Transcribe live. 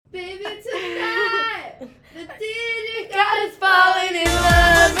Baby, tonight, the DJ God is falling in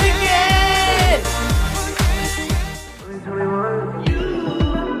love again.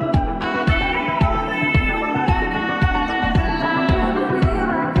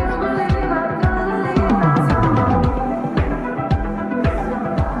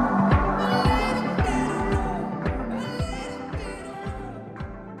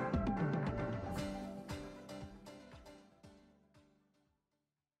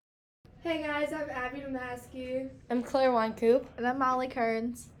 Hey guys, I'm Abby Damaski, I'm Claire Weinkoop. And I'm Molly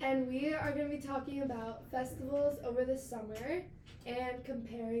Kearns. and we are going to be talking about festivals over the summer and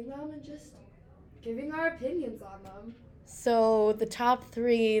comparing them and just giving our opinions on them. So the top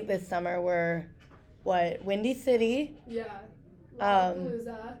 3 this summer were, Windy City Yeah. Um,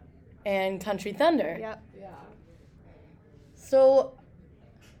 Lollapalooza. and Country Thunder. Yep. Yeah. So,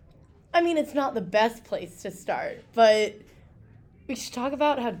 I mean, it's not the best place to start, but we should talk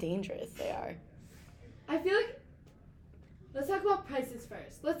about how dangerous they are. I feel like let's talk about prices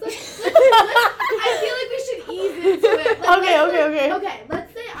first. Let's I feel like we should ease into it. Okay. Okay,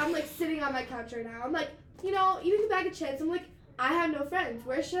 let's say I'm like sitting on my couch right now. I'm like, eating a bag of chips. I'm like, I have no friends.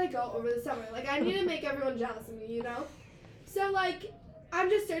 Where should I go over the summer? Like, I need to make everyone jealous of me, So like, I'm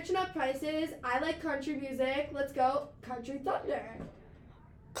just searching up prices. I like country music. Let's go Country Thunder.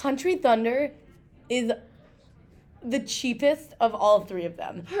 Country Thunder is the cheapest of all 3 of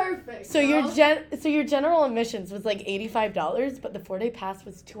them. Perfect. So girl. your general admissions was like $85, but the 4-day pass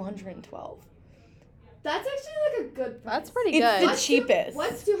was $212. That's actually like a good price. That's pretty It's good. the cheapest.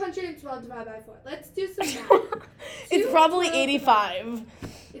 What's 212 divided by 4? Let's do some math. It's probably 212 85.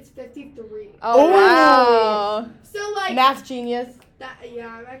 It's 53. Oh, Ooh. wow. So like Math genius.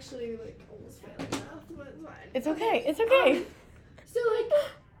 I'm actually like almost failing math, but it's fine. It's okay. It's okay. So like,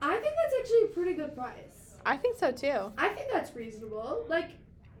 I think that's actually a pretty good price. I think so too. I think that's reasonable. Like,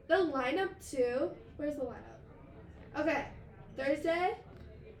 the lineup too. Where's the lineup? Okay, Thursday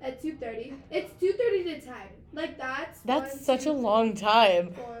at 2:30. It's 2:30 to 10. Like that's. That's 1, such 2, a long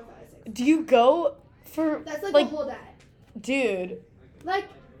time. 4, 5, 6. Do you go for That's like like a whole day. dude, Like,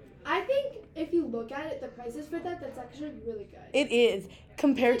 I think if you look at it, the prices for that's actually really good. it is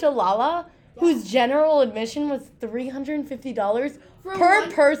compared to Lala, whose general admission was $350 For per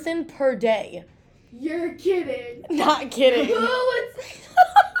one- person per day. You're kidding. Not kidding.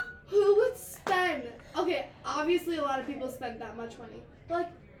 Who would spend? Okay, obviously a lot of people spend that much money. Like,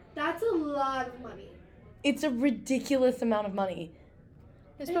 that's a lot of money. It's a ridiculous amount of money.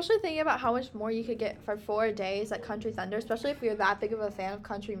 Especially thinking about how much more you could get for 4 days at Country Thunder, especially if you're that big of a fan of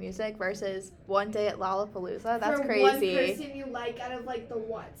country music versus 1 day at Lollapalooza. That's For crazy. one person you like out of like the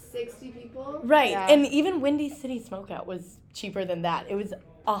 60 people? Right. Yeah. And even Windy City Smokeout was cheaper than that. It was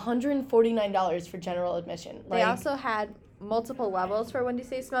 $149 for general admission. They also had multiple levels for Windy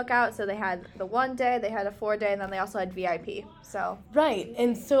City Smokeout. So they had the 1 day, they had a 4 day, and then they also had VIP. So right.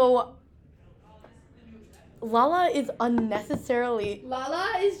 And so Lala is unnecessarily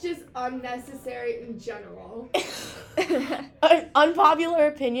Lala is just unnecessary in general. an unpopular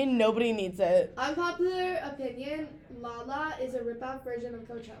opinion. Nobody needs it. Unpopular opinion, Lala is a rip-off version of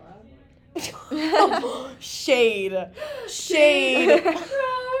Coachella. Shade.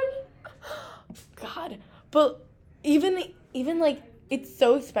 God. But even like it's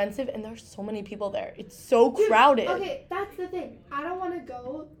so expensive and there's so many people there. It's so Dude, crowded. Okay, that's the thing. I don't want to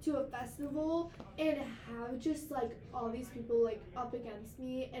go to a festival and have just like all these people like up against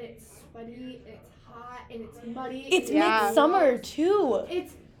me and it's sweaty and it's hot and it's muddy. It's and midsummer too.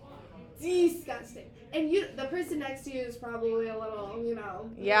 It's disgusting. And the person next to you is probably a little,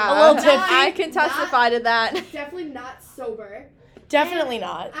 yeah, A little tipsy. I can testify to that. definitely not sober. Definitely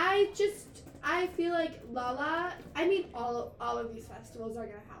not. I feel like Lala, all of these festivals are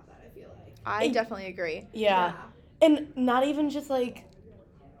going to have that, I feel like. I definitely agree. Yeah. And not even just like,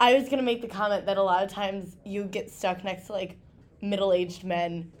 I was gonna make the comment that a lot of times you get stuck next to like middle-aged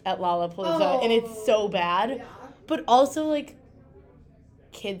men at Lollapalooza and it's so bad. Yeah. But also like,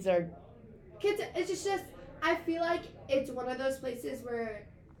 kids, It's just, I feel like it's one of those places where,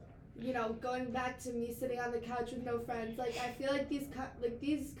 going back to me sitting on the couch with no friends, like I feel like these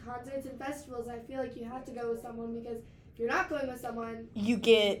concerts and festivals, I feel like you have to go with someone because if you're not going with someone, you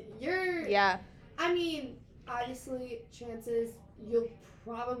get, Yeah. Obviously, chances you'll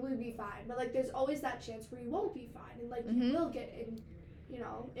probably be fine, but like there's always that chance where you won't be fine, and like you will get in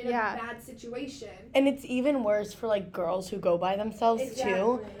a bad situation. and it's even worse for like girls who go by themselves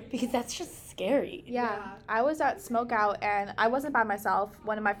too, Exactly. because that's just scary. Yeah. Yeah. I was at Smokeout and I wasn't by myself.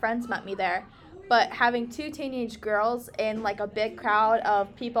 One of my friends met me there. But having 2 teenage girls in like a big crowd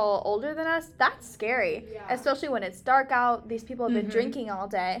of people older than us, that's scary. Yeah. Especially when it's dark out. These people have been Mhm. drinking all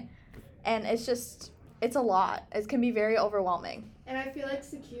day. And it's a lot. It can be very overwhelming. And I feel like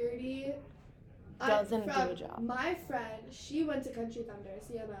security Doesn't do a job. My friend, she went to Country Thunder,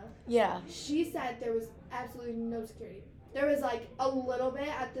 Sienna. Yeah. She said there was absolutely no security. There was like a little bit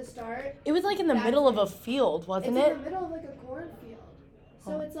at the start. It was like in the That's middle of it. a field, wasn't It's it? in the middle of like a cornfield.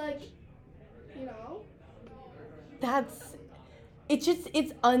 So Oh. it's like, you know?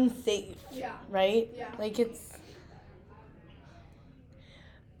 It's unsafe, Yeah. right? Yeah. Like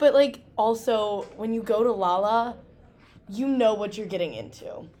but like also when you go to Lala, you know what you're getting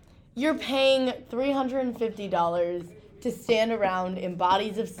into. You're paying $350 to stand around in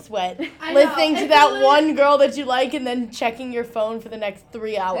bodies of sweat, I know, listening to it's that literally- one girl that you like and then checking your phone for the next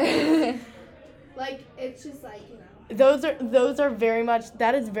 3 hours. Like, it's just like, you know. Those are very much,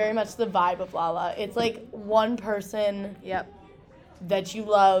 that is very much the vibe of Lala. It's like one person Yep. that you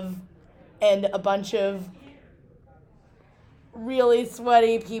love and a bunch of really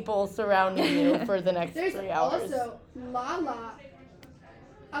sweaty people surrounding you for the next There's 3 hours. also Lala.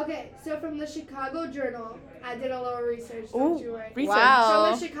 Okay, so from the Chicago Journal, I did a little research, don't Ooh, you worry. research. Wow.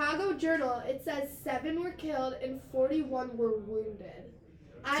 From the Chicago Journal, it says 7 were killed and 41 were wounded.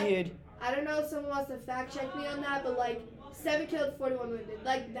 Dude, I don't know if someone wants to fact check me on that, but like 7 killed, 41 wounded.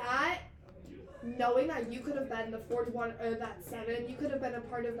 Like that, knowing that you could have been the 41 or that 7, you could have been a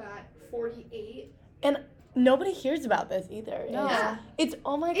part of that 48. and nobody hears about this either. No. Yeah. It's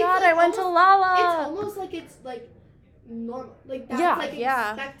oh my It's god, like I went to It's Lala. almost like it's like normal. Like that's Yeah. like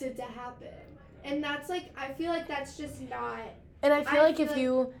Yeah. expected to happen. And that's like I feel like that's just not And I feel like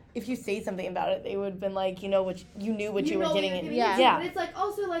feel if you say something about it, they would have been like, you know what you knew what you were know getting you're into. Yeah. Yeah. But it's like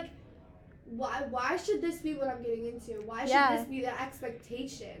also like why should this be what I'm getting into? Why should Yeah. this be the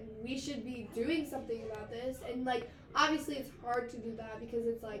expectation? We should be doing something about this. And like obviously it's hard to do that because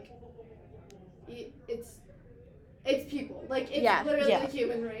it's like it's people. Like it's Yeah. literally Yeah. the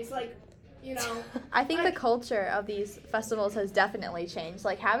human race. Like, you know, I think Like- the culture of these festivals has definitely changed.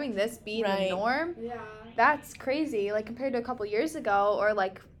 Like having this be Right. the norm, yeah. that's crazy. Like compared to a couple years ago or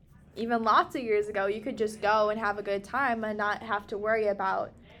like even lots of years ago, you could just go and have a good time and not have to worry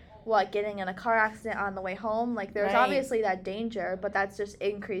about getting in a car accident on the way home. Like there's Right. obviously that danger, but that's just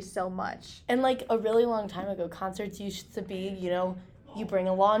increased so much. And like a really long time ago, concerts used to be, you know, you bring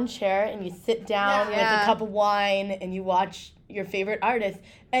a lawn chair and you sit down with Yeah. a cup of wine and you watch your favorite artist.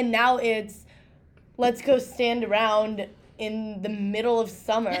 And now it's let's go stand around in the middle of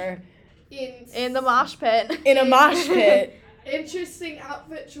summer In the mosh pit. in a mosh pit Interesting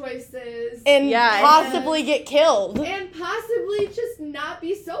outfit choices. and Yeah. possibly get killed. And possibly just not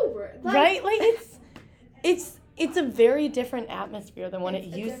be sober. Like, Right? Like it's a very different atmosphere than what it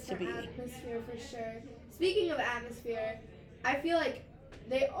it's a used to be. different atmosphere for sure. Speaking of atmosphere, I feel like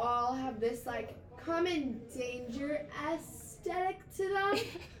they all have this like common danger aesthetic to them.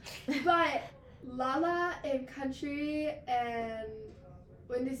 But Lala and Country and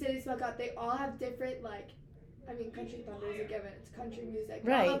Windy City Smokeout, they all have different like. I mean, Country Thunder is a given. It's country music.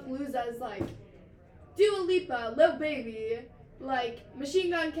 Right. Lollapalooza is like Dua Lipa, Lil Baby, like Machine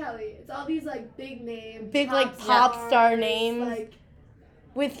Gun Kelly. It's all these like big names, Big, like, pop star stars, names. Like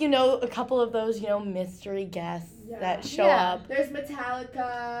With, you know, a couple of those, you know, mystery guests Yeah. that show Yeah. up. there's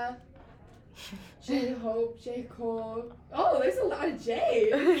Metallica, J Hope, J Cole. Oh, there's a lot of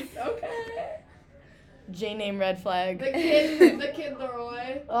J's. Okay. J name red flag. The kid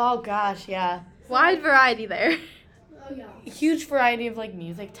Leroy. Oh gosh, yeah. Wide variety there. Oh yeah. Huge variety of like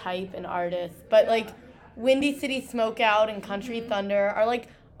music type and artists, but like Windy City Smokeout and Country Thunder are like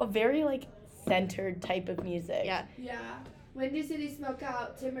a very like centered type of music. Yeah. Yeah. Windy City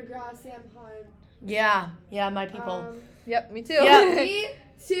Smokeout, Tim McGraw, Sam Hunt. Yeah, my people. Yep, me too. Yeah. Me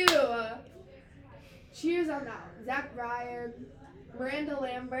too. Cheers on that. Zach Bryan, Miranda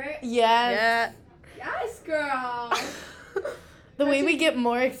Lambert. Yes. Yes, girl. The way we get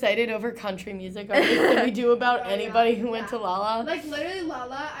more excited over country music artists than we do about Oh, yeah. anybody who went Yeah. to Lala. Like literally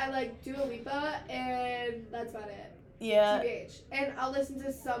Lala, I like Dua Lipa, and that's about it. Yeah. TBH. And I'll listen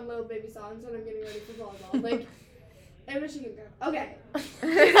to some Little Baby songs when I'm getting ready for volleyball. Like, and Michigan Girl. Okay.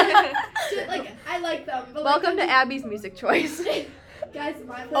 Shit, like I like them. But Welcome to like, Abby's music choice. guys,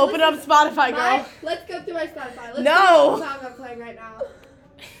 my playlist Open up is- Spotify, girl. Let's go through my Spotify. Let's No. go through the song I'm playing right now.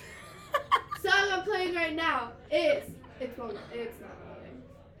 Song I'm playing right now is it's not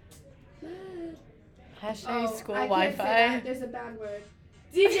loading. Hashtag school I can't say Wi-Fi. that. There's a bad word.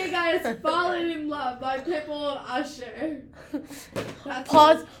 DJ Guys Falling in Love by Pitbull and Usher. That's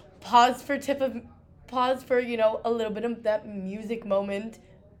Pause for you know, a little bit of that music moment.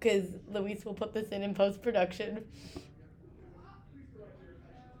 because Luis will put this in post-production.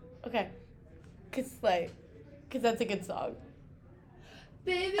 Okay. Because that's a good song.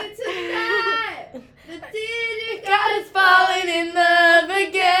 Baby, tonight, the DJ God is falling in love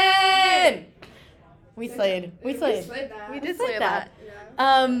again. We slayed. We slayed. slayed that. We did Slayed say that.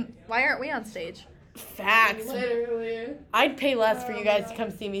 Yeah. Why aren't we on stage? Facts. Literally. I'd pay less for Oh you guys my to God.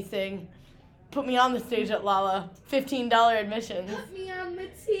 come see me sing. Put me on the stage at Lala. $15 admissions. Put me on the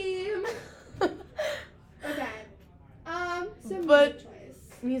team. Okay. So But- music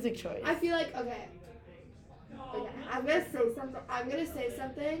choice. Music choice. I feel like okay. I'm gonna say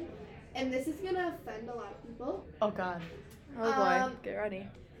something, and this is gonna offend a lot of people. Oh God. Oh boy, Um, get ready.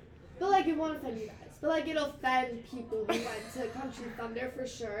 But like it won't offend you guys. But like it'll offend people who went to Country Thunder for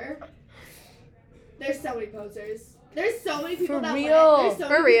sure. There's so many posers. There's so many people For that real. went. There's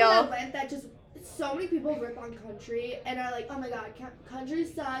so For many people real. that went that just so many people rip on country and are like, oh my god, country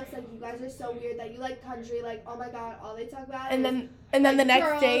sucks. Like you guys are so weird that you like country. Like oh my god, all they talk about And is then the like, next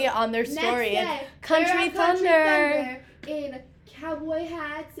girls, day on their next story, day, it's Country they're at Thunder. in cowboy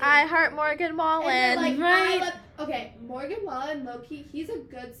hats. And, I heart Morgan and Wallen. they're like, right. I love, okay, Morgan Wallen, low-key, he's a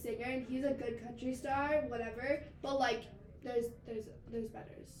good singer and he's a good country star, whatever. But like, there's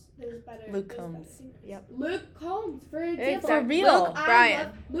betters. There's better. Luke there's Combs. better singers. Yep. Luke Combs, for example. For real. Luke Bryan.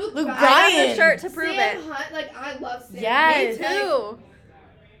 Luke Luke I Bryan. have Bryan. the shirt to prove Sam it. Hunt, like I love Sam. Yes. Me Hunt. too.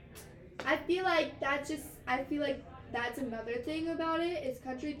 I feel like that's another thing about it is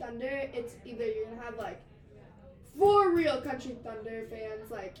Country Thunder. It's either you're gonna have like for real Country Thunder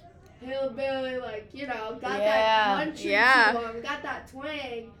fans, like hillbilly, like got Yeah. that country Yeah. to 'em, got that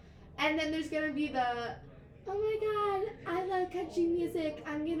twang, and then there's gonna be the oh my god, I love country music.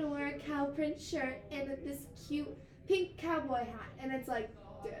 I'm gonna wear a cow print shirt and this cute pink cowboy hat, and it's like,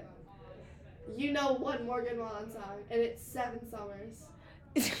 dude, you know one Morgan Wallen song, and it's 7 Summers.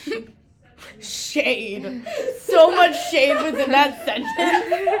 Shade. So much shade within that sentence.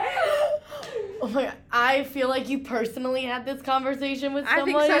 Oh my God. I feel like you personally had this conversation with I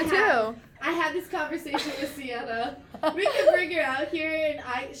someone. think so too. I had this conversation with Sienna. We can bring her out here,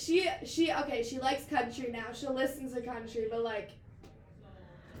 and she likes country now. She listens to country, but like,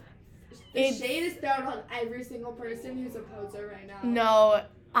 the It's- shade is thrown on every single person who's a poser right now. No,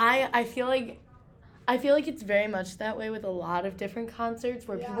 I feel like it's very much that way with a lot of different concerts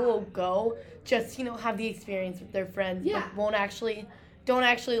where people Yeah. will go just have the experience with their friends, Yeah. but don't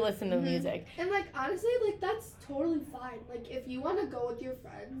actually listen to the Mhm. music. And like honestly, like that's totally fine. Like if you want to go with your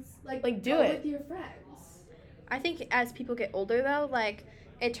friends, like do go it. with your friends. I think as people get older though, like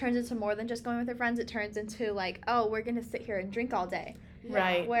it turns into more than just going with their friends. It turns into like, oh, we're gonna sit here and drink all day. Yeah.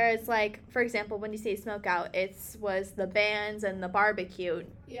 Right. Whereas like, for example, when you say smoke out, was the bands and the barbecue.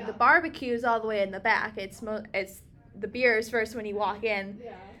 Yeah. The barbecue is all the way in the back. It's the beer is first when you walk in.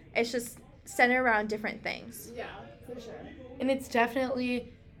 Yeah. It's just centered around different things. Yeah. For sure. And it's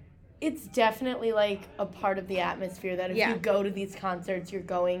definitely like a part of the atmosphere that if Yeah. you go to these concerts, you're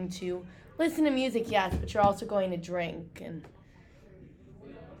going to listen to music, yes, but you're also going to drink, and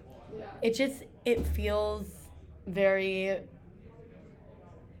Yeah. it feels very,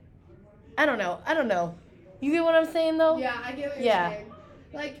 I don't know. You get what I'm saying though? Yeah, I get what you're Yeah. saying.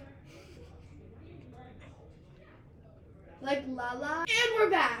 Like Lala, and we're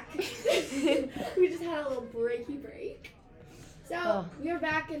back. We just had a little break. So Oh. we are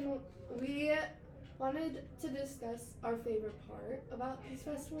back, and we wanted to discuss our favorite part about these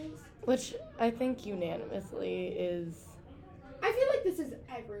festivals. Which I think unanimously is I feel like this is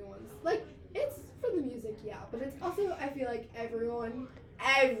everyone's. Like it's for the music, yeah, but it's also I feel like everyone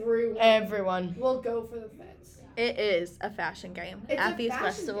everyone. will go for the fits. It is a fashion game It's at a these fashion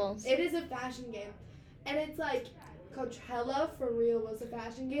festivals. Game. It is a fashion game, and it's like Coachella for real was a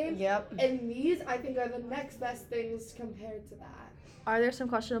fashion game. Yep. And these, I think, are the next best things compared to that. Are there some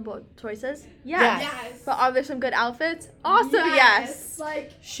questionable choices? Yes. Yes. But are there some good outfits? Also, yes.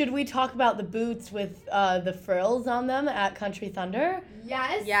 Like, Should we talk about the boots with the frills on them at Country Thunder?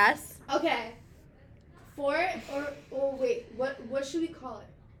 yes. Yes. Okay. Wait, what should we call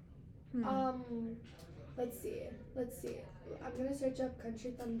it? Let's see. I'm gonna search up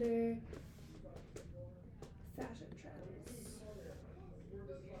Country Thunder fashion trends.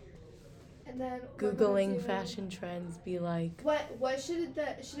 And then we're gonna Googling do- fashion trends be like, What should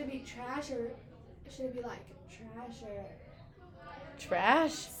it be trash or should it be like trash or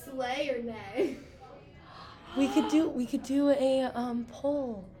trash? slay or nay? We could do a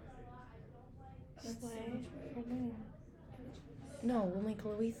poll. That's so Slay. much better. No, we'll make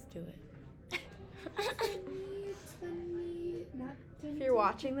Luis do it. 20, not 20. If you're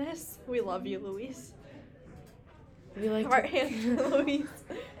watching this, we love you, Luis. We like Our to- Aunt Louise.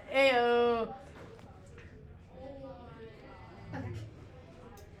 Ayo. Okay.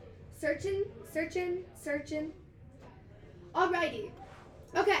 Searching. Alrighty.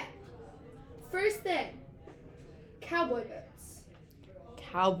 Okay. First thing. Cowboy boots.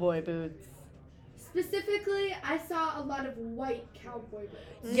 Cowboy boots. Specifically, I saw a lot of white cowboy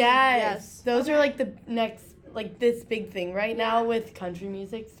boots. Yes. Those are Okay. like the next, like this big thing right now Yeah. with country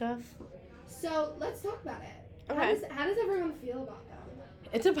music stuff. So let's talk about it. Okay. How does everyone feel about them?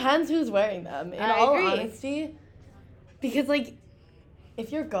 It depends who's wearing them, in I all agree. honesty. Because, like,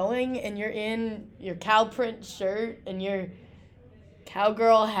 if you're going and you're in your cow print shirt and your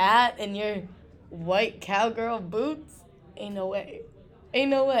cowgirl hat and your white cowgirl boots, ain't no way.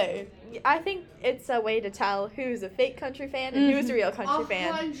 Ain't no way. I think it's a way to tell who's a fake country fan and who's a real country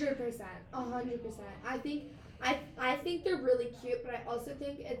fan. 100%. 100%. I think they're really cute, but I also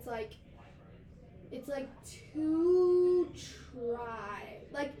think it's like too try.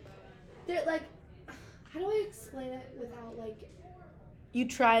 Like they're like, how do I explain it without like? You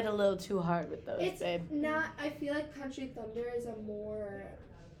tried a little too hard with those, It's babe. not. I feel like Country Thunder is a more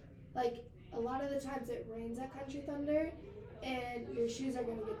like a lot of the times it rains at Country Thunder, and your shoes are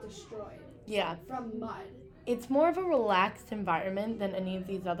gonna get destroyed Yeah. from mud. It's more of a relaxed environment than any of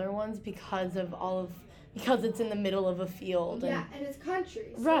these other ones because it's in the middle of a field. Yeah, and it's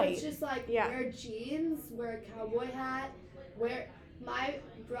country. So Right. it's just like Yeah. wear jeans, wear a cowboy hat, my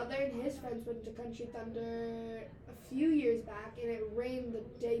brother and his friends went to Country Thunder a few years back and it rained the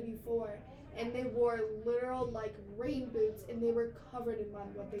day before and they wore literal like rain boots and they were covered in mud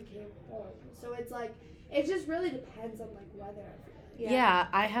when they came home. So it's like it just really depends on like weather, I feel like. Yeah,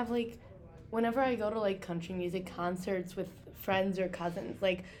 I have like, whenever I go to like country music concerts with friends or cousins,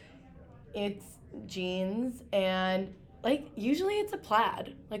 like it's jeans and like usually it's a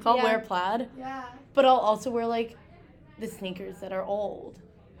plaid. Like I'll Yeah. wear plaid, Yeah. but I'll also wear like the sneakers that are old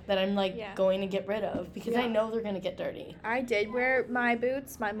that I'm like Yeah. going to get rid of because I Yeah. know they're gonna get dirty. I did wear my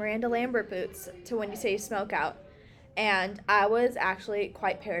boots, my Miranda Lambert boots, to When You Say Smoke Out. And I was actually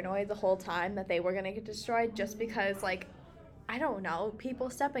quite paranoid the whole time that they were going to get destroyed just because, like, I don't know, people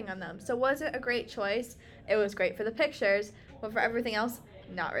stepping on them. So was it a great choice? It was great for the pictures, but for everything else,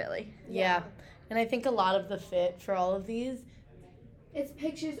 not really. Yeah. And I think a lot of the fit for all of these, It's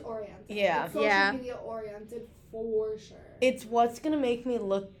pictures oriented. Yeah. It's social Yeah. media oriented for sure. it's what's gonna make me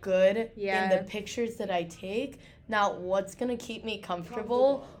look good in Yeah. the pictures that I take, not what's gonna keep me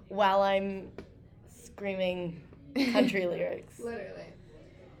comfortable while I'm screaming country lyrics. Literally.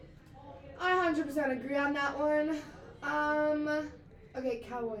 I 100% agree on that one. Okay,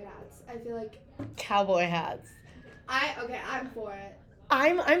 cowboy hats. I feel like Cowboy hats. I'm for it.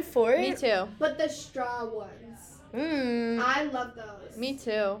 I'm for it. Me too. But the straw ones, Mm. I love those. Me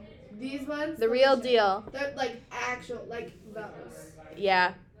too. These ones, The real delicious. deal. They're like actual, like those.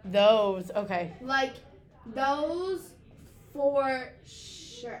 Yeah. Those. Okay. Like those for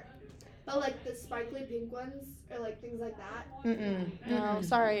sure. But like the sparkly pink ones or like things like that. Mm-mm. No, Mm-mm.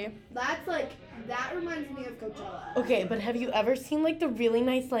 sorry. That's like that reminds me of Coachella. Okay, but have you ever seen like the really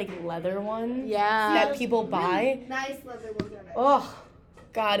nice like leather ones Yeah. that Those people buy? really nice leather ones are nice. Oh,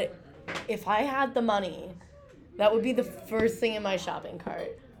 God. If I had the money, that would be the first thing in my shopping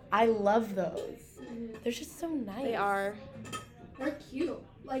cart. I love those. Mhm. They're just so nice. They are. They're cute.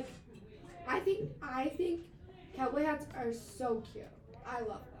 Like I think cowboy hats are so cute. I love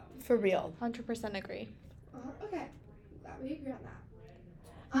them. For real. 100% agree. Okay, that we agree on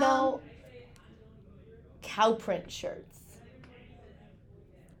that. No. Cow print shirts.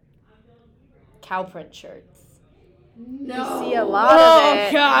 Cow print shirts. No. You see a lot Oh, of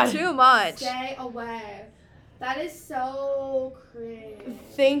it. God. Too much. Stay away. That is so cringe.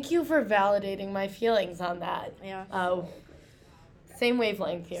 Thank you for validating my feelings on that. Yeah. Oh, same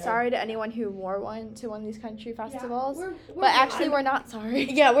wavelength here. Sorry to anyone who wore one to one of these country festivals. Yeah, we're but actually, good. we're not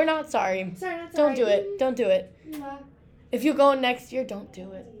sorry. Yeah, we're not sorry. Sorry, not Don't sorry. do it. Don't do it. Yeah. If you're going next year, don't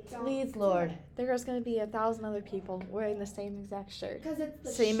do it. Don't Please, do Lord. There's going to be 1,000 other people wearing the same exact shirt. Because it's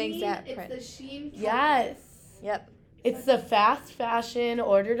the Same Shein, exact it's print. the Shein. Yes. Yep. It's the fast fashion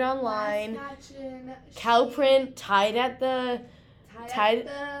ordered online. Cow print tied at the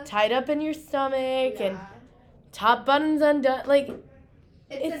tied up in your stomach and top buttons undone. Like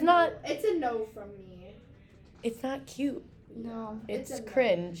it's not- It's a no from me. it's not cute. No. It's a no.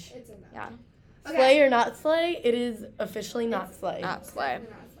 cringe. It's a no. Yeah. Slay or not slay, it is officially not It's slay. Not slay.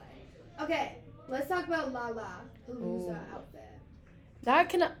 Definitely not slay. Okay, let's talk about Lala Palooza outfit. That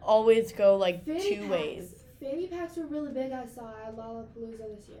can always go like Fanny two packs. ways. Fanny packs were really big. I saw at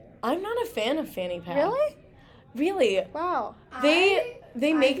Lollapalooza this year. I'm not a fan of fanny packs. Really? Really. Wow. They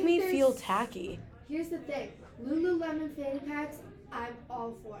I make think me feel there's- tacky. Here's the thing. Lululemon fanny packs, I'm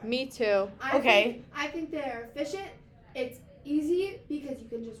all for. Me too. I think they're efficient. It's easy because you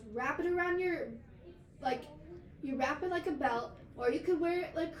can just wrap it around your, like, you wrap it like a belt, or you could wear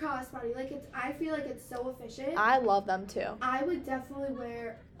it like crossbody. Like I feel like it's so efficient. I love them too. I would definitely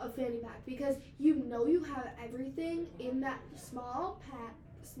wear a fanny pack because you know you have everything in that small pack,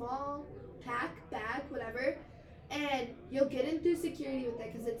 bag, whatever, and you'll get in through security with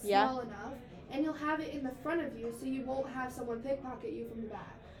it because it's small enough, and you'll have it in the front of you so you won't have someone pickpocket you from the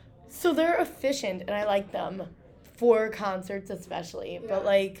back. So they're efficient, and I like them for concerts especially. Yeah. But,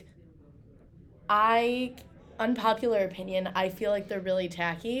 like, unpopular opinion, I feel like they're really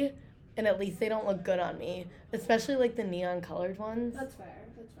tacky, and at least they don't look good on me, especially, like, the neon colored ones. That's fair.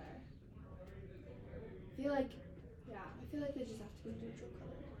 I feel like they just have to be neutral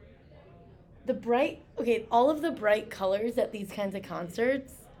color. All of the bright colors at these kinds of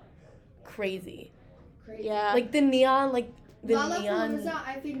concerts, crazy. Yeah. Like, the neon, Lollapalooza,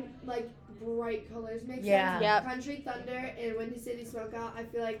 I think, like, bright colors make Yeah. sense. Yep. Country Thunder and Windy City Smokeout, I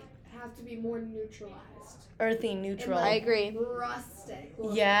feel like have to be more neutralized. Earthy, neutral. And, I like, agree. Rustic.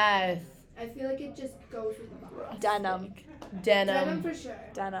 look. Yes. I feel like it just goes with the vibe. Denim. Denim for sure.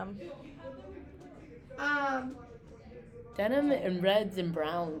 Denim. Denim and reds and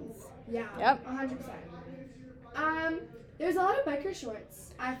browns. Yeah. Yep. 100%. There's a lot of biker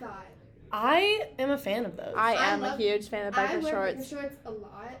shorts, I thought. I am a fan of those. I I am a love- huge fan of I biker wear shorts. biker shorts a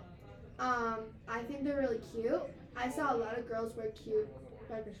lot. I think they're really cute. I saw a lot of girls wear cute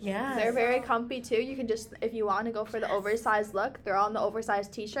biker shorts. Yes. They're very comfy too. You can just, if you want to go for the oversized look, they're on the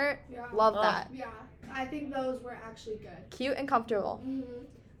oversized t-shirt. Yeah. Love Oh. that. Yeah. I think those were actually good. Cute and comfortable.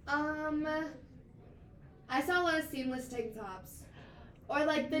 I saw a lot of seamless tank tops, or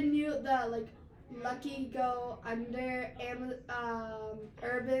like the Lucky Go Under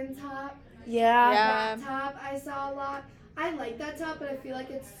Urban top. Yeah. Yeah. That top I saw a lot. I like that top, but I feel like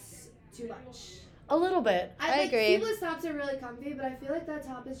it's too much. A little bit. I agree. Seamless tops are really comfy, but I feel like that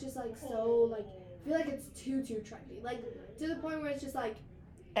top is just like so like. I feel like it's too trendy, like to the point where it's just like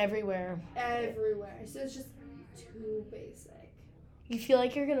Everywhere. everywhere. So it's just too basic. You feel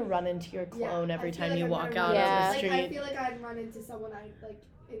like you're gonna run into your clone Yeah, every I feel time like you I'm walk gonna out run Yeah. on the into- street. Like, I feel like I'd run into someone I like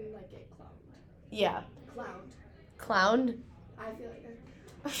in like get clowned. Yeah. Clowned. Clown. I feel like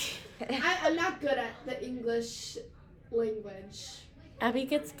I'm not good at the English language. Abby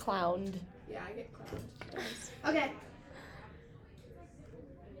gets clowned. Yeah, I get clowned. Okay.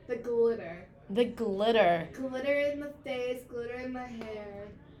 The glitter. The glitter. Glitter in the face, glitter in the hair.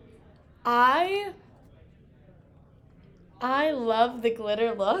 I love the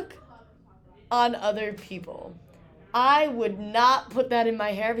glitter look on other people. I would not put that in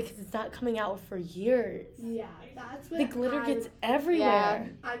my hair because it's not coming out for years. Yeah, that's what The glitter I gets everywhere.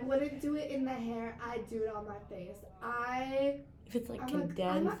 I wouldn't do it in the hair. I'd do it on my face. If it's like I'm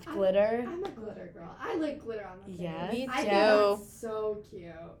condensed a- glitter. I'm a glitter girl. I like glitter on the face. Yes. Me I think too. that's so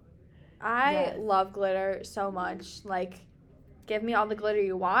cute. I Yes. love glitter so much. Like, give me all the glitter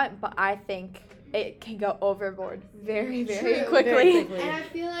you want, but I think it can go overboard very, very True. quickly. Very quickly. And I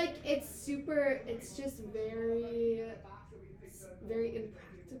feel like it's just very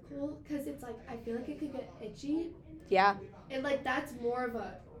impractical because it's like, I feel like it could get itchy. Yeah, And like, that's more of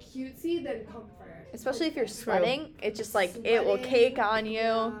a cutesy than comfort. especially if you're True. sweating. It's just like, it will Sweating, cake on you.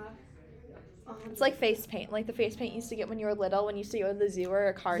 Yeah. It's like face paint. Like the face paint you used to get when you were little, when you used to go to the zoo or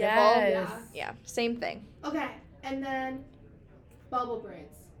a carnival. Yes. Yeah, same thing. Okay, and then bubble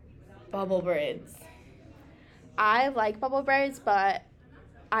braids. Bubble braids. I like bubble braids, but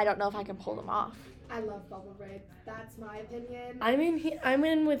I don't know if I can pull them off. I love bubble braids. That's my opinion. I'm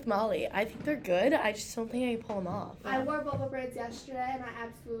in with Molly. I think they're good. I just don't think I can pull them off. I wore bubble braids yesterday, and I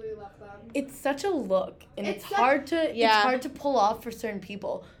absolutely love them. It's such a look, and It's it's hard to Yeah. it's hard to pull off for certain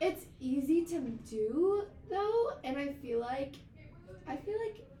people. It's easy to do though, and I feel like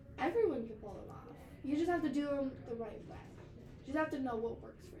everyone can pull them off. You just have to do them the right way. You just have to know what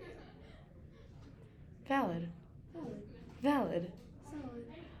works for you. Valid. Solid. Valid. Solid.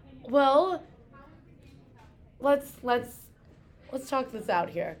 Well, let's talk this out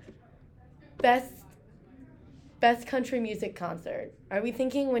here. Best country music concert. Are we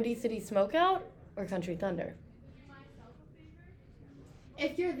thinking Windy City Smokeout or Country Thunder?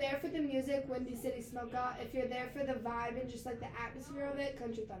 If you're there for the music, Windy City Smokeout. If you're there for the vibe and just like the atmosphere of it,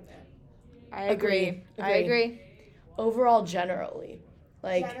 Country Thunder. I Agree. I agree. Overall, generally,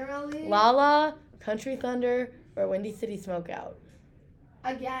 like Generally, Lala, Country Thunder, or Windy City Smokeout.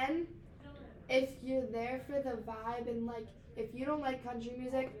 again, if you're there for the vibe and like if you don't like country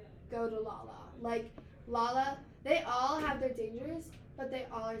music, go to Lala. Like Lala, they all have their dangers, but they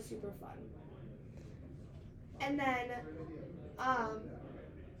all are super fun. And then,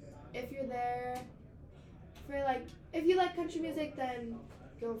 if you're there for like, if you like country music, then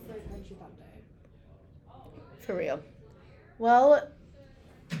go for Country Pop Day. For real. Well,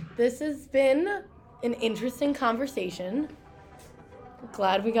 this has been an interesting conversation.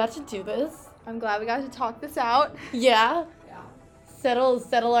 Glad we got to do this. I'm glad we got to talk this out. Yeah. Yeah.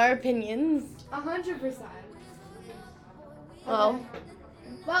 Settle our opinions. 100%. Well,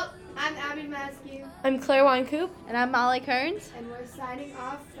 Well, I'm Abby Maskey, I'm Claire Winecoop. And I'm Molly Kearns. and we're signing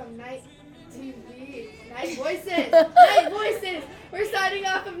off from Night TV. Night Voices! Night Voices! We're signing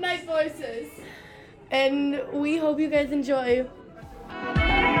off of Night Voices. And we hope you guys enjoy